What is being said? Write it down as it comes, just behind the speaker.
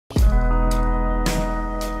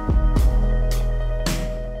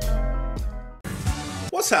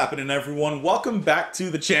What's happening, everyone? Welcome back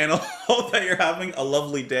to the channel. Hope that you're having a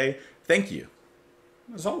lovely day. Thank you,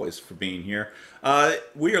 as always, for being here.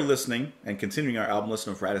 We are listening and continuing our album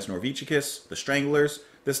listen of Radis Norvegicus, The Stranglers,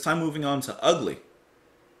 this time moving on to Ugly.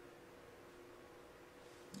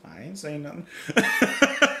 I ain't saying nothing.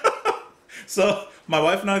 So, my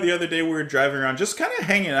wife and I the other day, we were driving around, just kind of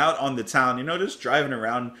hanging out on the town, you know, just driving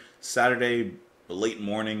around Saturday, late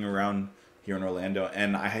morning around here in Orlando,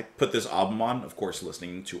 and I had put this album on, of course,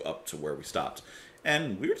 listening to up to where we stopped.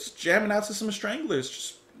 And we were just jamming out to some Stranglers,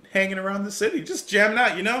 just hanging around the city, just jamming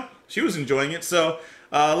out, you know? She was enjoying it, so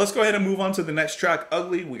let's go ahead and move on to the next track,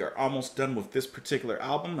 Ugly. We are almost done with this particular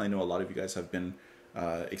album. I know a lot of you guys have been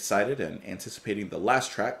excited and anticipating the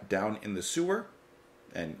last track, Down in the Sewer.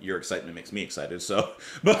 And your excitement makes me excited, so.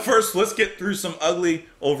 But first, let's get through some Ugly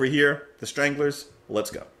over here. The Stranglers, let's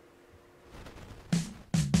go.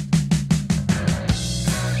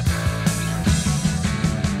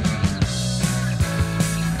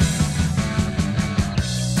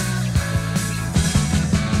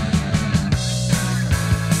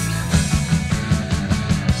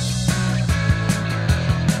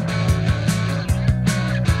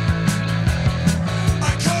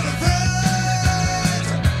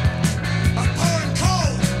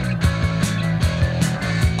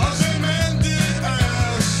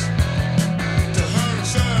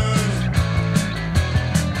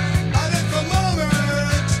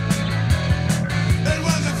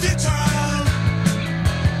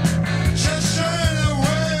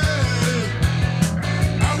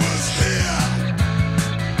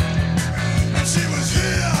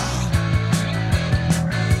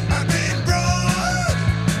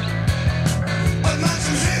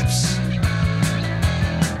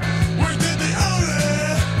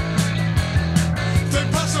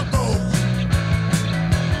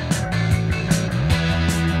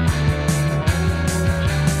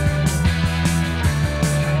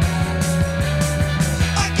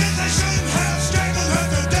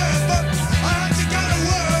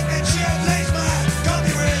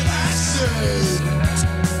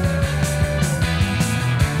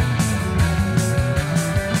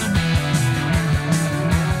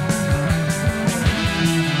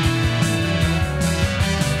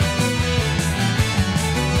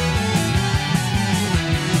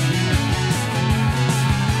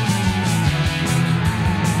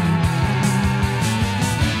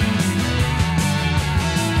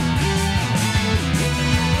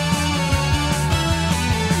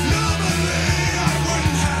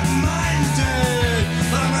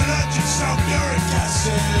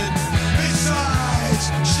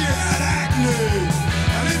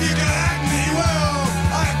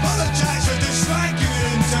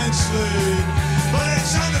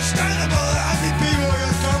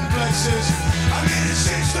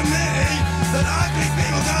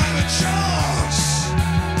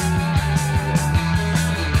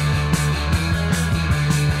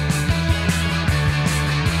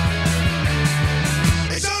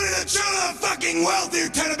 Wealthy who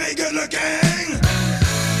tend to be good looking.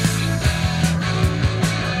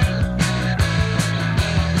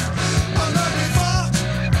 I'm not be fucked.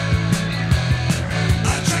 I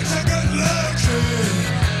checks are good looking.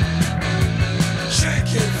 Check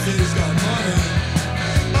if he's got money.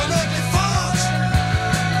 I'm not be fucked.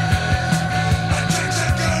 I checks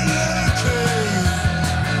are good looking.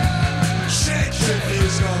 Check if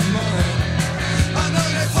he's got money. I'm not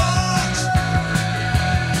be fucked.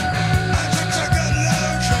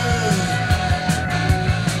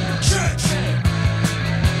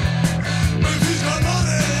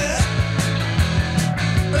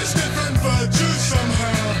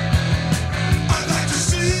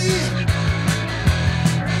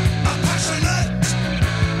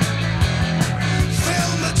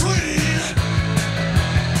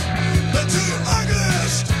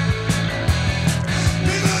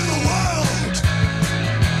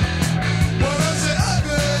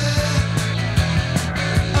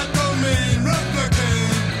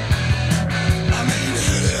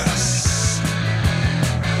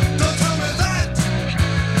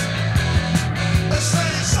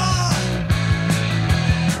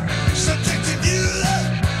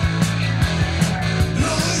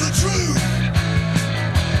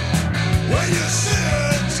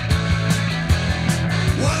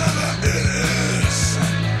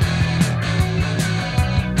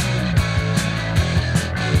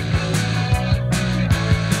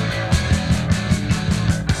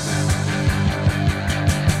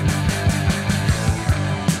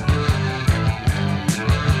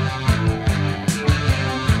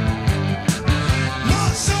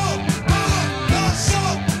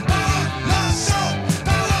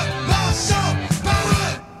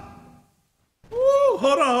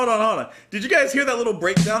 Did you guys hear that little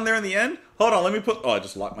breakdown there in the end? Hold on, let me put. Oh, I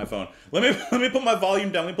just locked my phone. Let me put my volume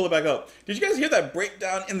down. Let me pull it back up. Did you guys hear that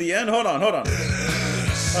breakdown in the end? Hold on.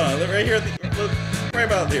 Right here, right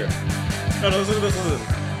about here. No, listen to this.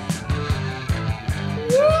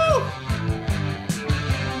 Woo!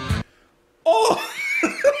 Oh,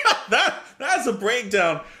 that's a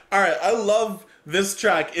breakdown. All right, I love this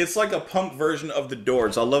track. It's like a punk version of The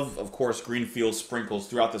Doors. I love, of course, Greenfield sprinkles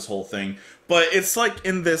throughout this whole thing, but it's like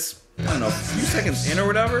in this, I don't know, a few seconds in or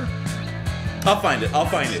whatever. I'll find it.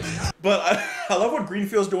 But I love what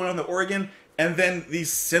Greenfield's doing on the organ, and then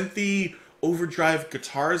these synthy overdrive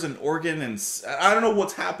guitars and organ, and I don't know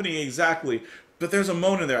what's happening exactly, but there's a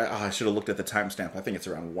moment there. I should have looked at the timestamp. I think it's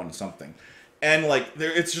around 1 something, and like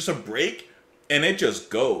it's just a break, and it just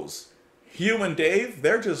goes. Hugh and Dave,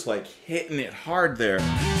 they're just like hitting it hard there.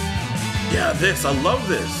 Yeah, I love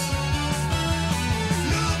this.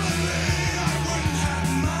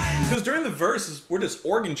 Because during the verses, we're just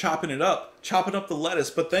organ chopping up the lettuce.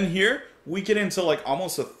 But then here, we get into like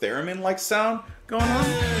almost a theremin-like sound going on.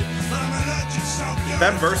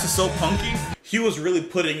 That verse is so punky. Hugh was really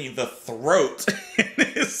putting the throat in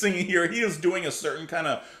his singing here. He is doing a certain kind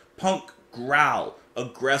of punk growl.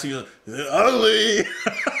 Aggressive. Ugly.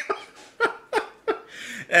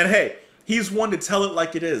 And hey, he's one to tell it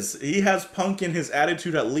like it is. He has punk in his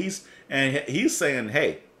attitude at least. And he's saying,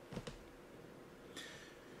 hey,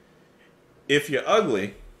 if you're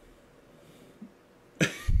ugly,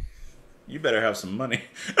 you better have some money.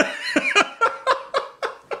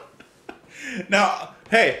 Now,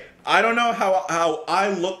 hey, I don't know how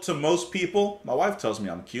I look to most people. My wife tells me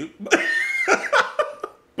I'm cute.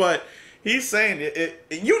 But he's saying,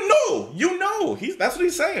 you know. That's what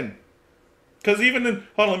he's saying. Because even in,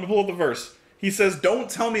 hold on, let me pull up the verse. He says, don't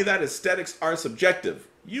tell me that aesthetics are subjective.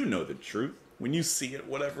 You know the truth when you see it,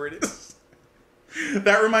 whatever it is.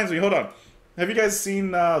 That reminds me, hold on. Have you guys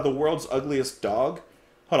seen The World's Ugliest Dog?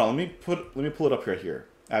 Hold on, let me pull it up right here.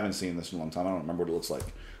 I haven't seen this in a long time. I don't remember what it looks like.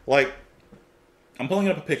 Like, I'm pulling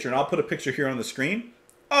up a picture, and I'll put a picture here on the screen.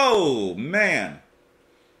 Oh, man.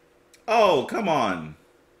 Oh, come on.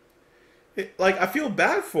 Like, I feel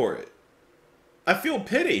bad for it. I feel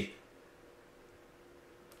pity.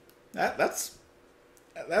 That's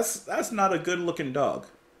not a good-looking dog.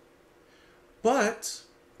 But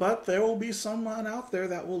there will be someone out there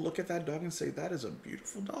that will look at that dog and say, that is a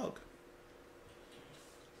beautiful dog.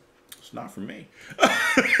 It's not for me.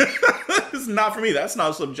 It's not for me. That's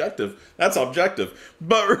not subjective. That's objective.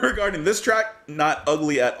 But regarding this track, not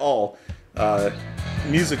ugly at all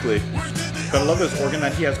musically. But I love this organ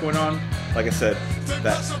that he has going on. Like I said,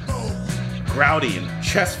 that grouty and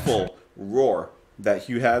chestful roar that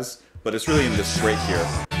Hugh has. But it's really in this break here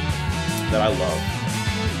that I love.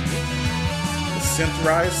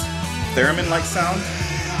 Synthrized, theremin-like sound.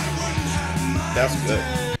 That's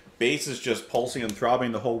good. Bass is just pulsing and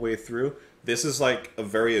throbbing the whole way through. This is like a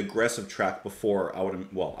very aggressive track before I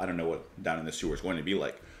would, well, I don't know what Down in the Sewer is going to be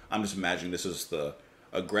like. I'm just imagining this is the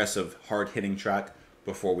aggressive, hard-hitting track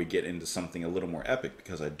before we get into something a little more epic,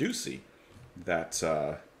 because I do see that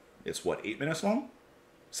it's, what, 8 minutes long?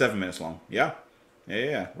 7 minutes long. Yeah.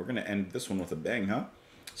 We're going to end this one with a bang, huh?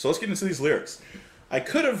 So let's get into these lyrics. I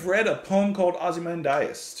could have read a poem called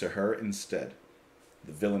Ozymandias to her instead.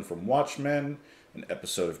 The villain from Watchmen, an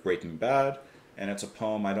episode of Breaking Bad, and it's a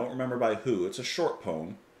poem I don't remember by who. It's a short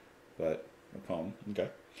poem, but a poem. Okay.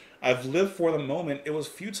 I've lived for the moment. It was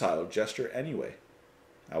futile gesture anyway.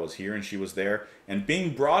 I was here and she was there, and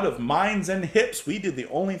being broad of minds and hips, we did the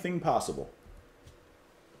only thing possible.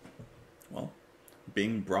 Well,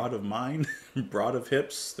 being broad of mind, broad of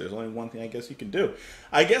hips, there's only one thing I guess you can do.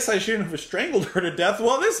 I guess I shouldn't have strangled her to death.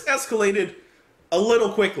 Well, this escalated a little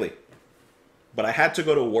quickly. But I had to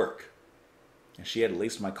go to work. And she had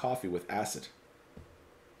laced my coffee with acid.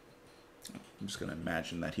 I'm just going to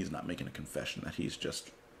imagine that he's not making a confession, that he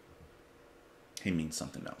means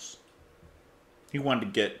something else. He wanted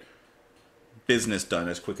to get business done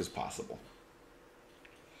as quick as possible.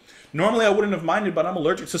 Normally I wouldn't have minded, but I'm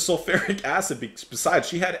allergic to sulfuric acid. Besides,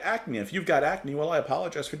 she had acne. If you've got acne, well, I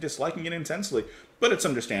apologize for disliking it intensely. But it's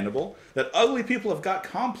understandable that ugly people have got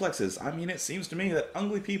complexes. I mean, it seems to me that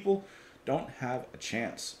ugly people don't have a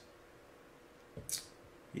chance.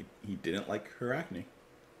 He didn't like her acne.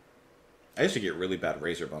 I used to get really bad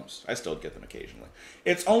razor bumps. I still get them occasionally.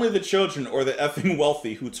 It's only the children or the effing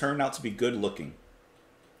wealthy who turn out to be good looking.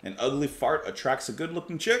 An ugly fart attracts a good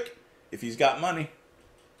looking chick if he's got money.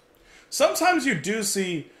 Sometimes you do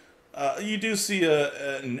see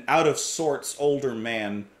an out of sorts older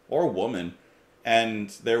man or woman, and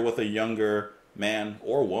they're with a younger man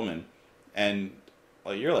or woman, and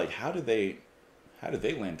you're like, how did they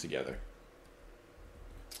land together?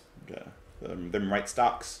 Yeah, them right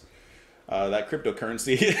stocks. That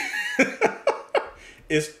cryptocurrency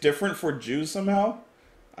is different for Jews somehow.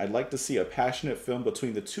 I'd like to see a passionate film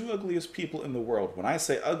between the two ugliest people in the world. When I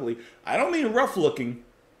say ugly, I don't mean rough looking.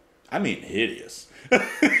 I mean hideous.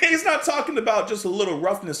 He's not talking about just a little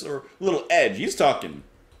roughness or a little edge. He's talking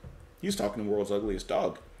the world's ugliest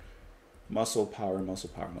dog. Muscle power, muscle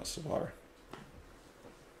power, muscle power.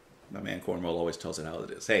 My man Cornwall always tells it how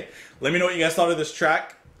it is. Hey, let me know what you guys thought of this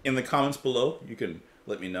track in the comments below. You can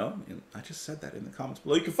let me know. And I just said that in the comments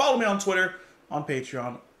below. You can follow me on Twitter, on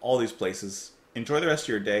Patreon, all these places. Enjoy the rest of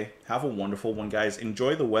your day. Have a wonderful one, guys.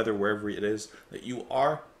 Enjoy the weather wherever it is that you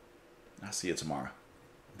are. I'll see you tomorrow.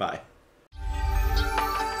 Bye.